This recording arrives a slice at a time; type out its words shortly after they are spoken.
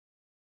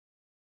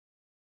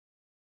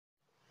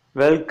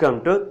Welcome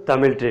to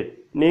Tamil treat.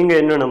 நீங்கள்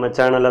இன்னும் நம்ம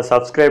சேனலை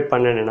சப்ஸ்கிரைப்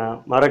பண்ணலைன்னா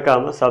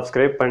மறக்காமல்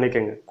சப்ஸ்கிரைப்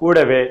பண்ணிக்கோங்க.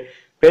 கூடவே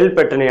பெல்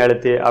பட்டனை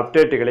அழுத்தி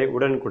அப்டேட்டுகளை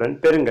உடனுக்குடன்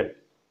பெறுங்கள்.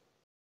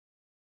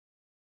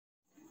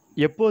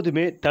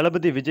 எப்போதுமே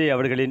தளபதி விஜய்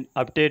அவர்களின்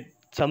அப்டேட்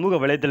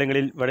சமூக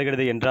வலைதளங்களில்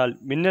வருகிறது என்றால்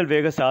மின்னல்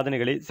வேக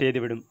சாதனைகளை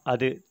செய்துவிடும்.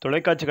 அது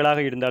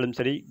தொலைக்காட்சிகளாக இருந்தாலும்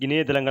சரி,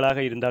 இணையதளங்களாக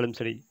இருந்தாலும்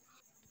சரி.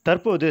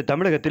 தற்போது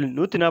தமிழகத்தில்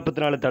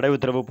 144 தடை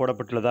உத்தரவு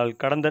போடப்பட்டுள்ளதால்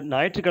கடந்த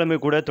ஞாயிற்றுக்கிழமை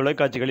கூட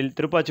தொலைக்காட்சிகளில்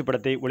திருப்பாச்சி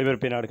படத்தை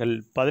ஒளிபரப்பினார்கள்.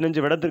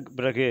 15 வருடத்திற்கு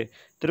பிறகு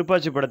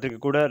திருப்பாச்சி படத்திற்கு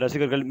கூட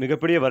ரசிகர்கள்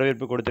மிகப்பெரிய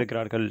வரவேற்பு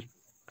கொடுத்திருக்கிறார்கள்.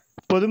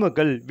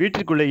 பொதுமக்கள்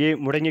வீட்டிற்குள்ளேயே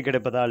முடங்கி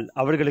கிடப்பதால்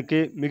அவர்களுக்கு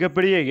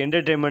மிகப்பெரிய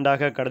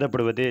என்டர்டெயின்மெண்ட்டாக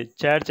கருதப்படுவது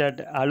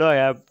சேட், ஹலோ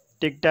ஆப்,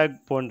 டிக்டாக்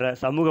போன்ற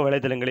சமூக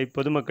வலைதளங்களை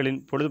பொதுமக்களின்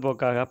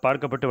பொழுதுபோக்காக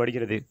பார்க்கப்பட்டு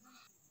வருகிறது.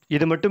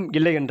 இது மட்டும்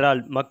இல்லை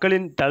என்றால்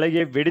மக்களின்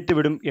தலையை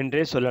வெடித்துவிடும்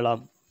என்றே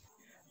சொல்லலாம்.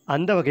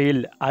 அந்த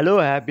வகையில் ஹலோ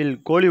ஆப்பில்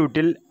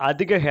கோலிவுட்டில்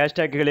அதிக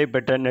ஹேஷ்டேக்குகளை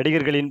பெற்ற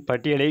நடிகர்களின்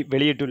பட்டியலை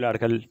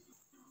வெளியிட்டுள்ளார்கள்.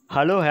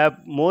 Hello app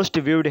most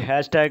viewed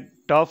hashtag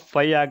top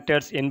 5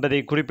 actors என்பதை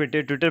குறிப்பிட்டு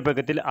ட்விட்டர்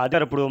பக்கத்தில்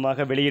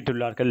ஆதாரப்பூர்வமாக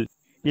வெளியிட்டுள்ளார்கள்.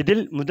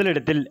 இதில்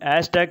முதலிடத்தில்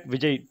ஹேஷ்டேக்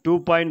விஜய்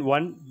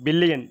 2.1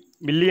 பில்லியன்,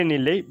 மில்லியன்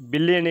இல்லை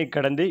பில்லியனை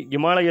கடந்து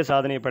இமாலய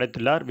சாதனை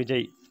படைத்துள்ளார்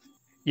விஜய்.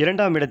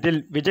 இரண்டாம் இடத்தில்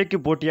விஜய்க்கு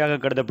போட்டியாக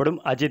கருதப்படும்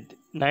அஜித்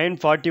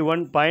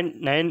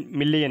 941.9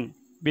 மில்லியன்,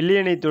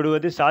 பில்லியனை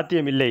தொடுவது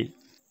சாத்தியமில்லை.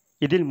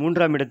 இதில்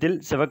மூன்றாம் இடத்தில்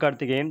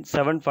சிவகார்த்திகேயன்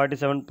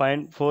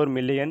 747.4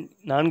 மில்லியன்,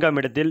 நான்காம்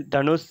இடத்தில்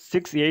தனுஷ்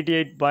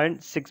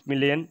 688.6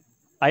 மில்லியன்,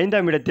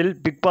 ஐந்தாம் இடத்தில்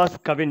பிக் பாஸ்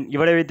கவின்,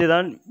 இவரை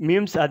வைத்துதான்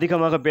மீம்ஸ்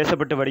அதிகமாக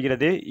பேசப்பட்டு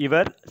வருகிறது.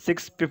 இவர்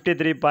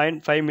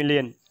 653.5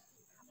 மில்லியன்.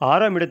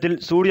 ஆறாம் இடத்தில்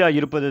சூர்யா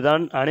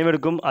இருப்பதுதான்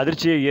அனைவருக்கும்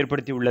அதிர்ச்சியை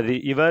ஏற்படுத்தியுள்ளது.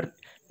 இவர்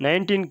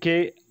 19K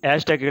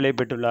ஹேஷ்டேக்குகளை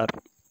பெற்றுள்ளார்.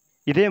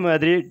 இதே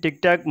மாதிரி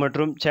டிக்டாக்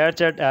மற்றும்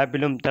சேட்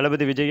ஆப்பிலும்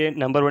தளபதி விஜயே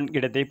நம்பர் 1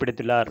 இடத்தை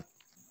பிடித்துள்ளார்.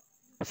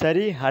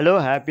 சரி, ஹலோ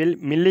ஆப்பில்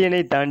மில்லியனை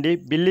தாண்டி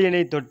பில்லியனை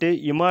தொட்டு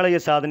இமாலய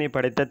சாதனை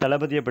படைத்த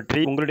தளபதியை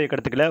பற்றி உங்களுடைய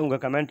கருத்துக்களை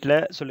உங்கள் கமெண்ட்டில்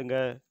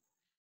சொல்லுங்கள்.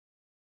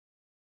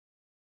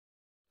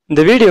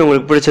 இந்த வீடியோ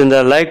உங்களுக்கு பிடிச்சிருந்தா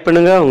லைக்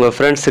பண்ணுங்கள், உங்கள்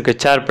ஃப்ரெண்ட்ஸுக்கு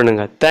ஷேர்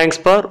பண்ணுங்கள்.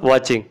 தேங்க்ஸ் ஃபார்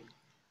வாட்சிங்.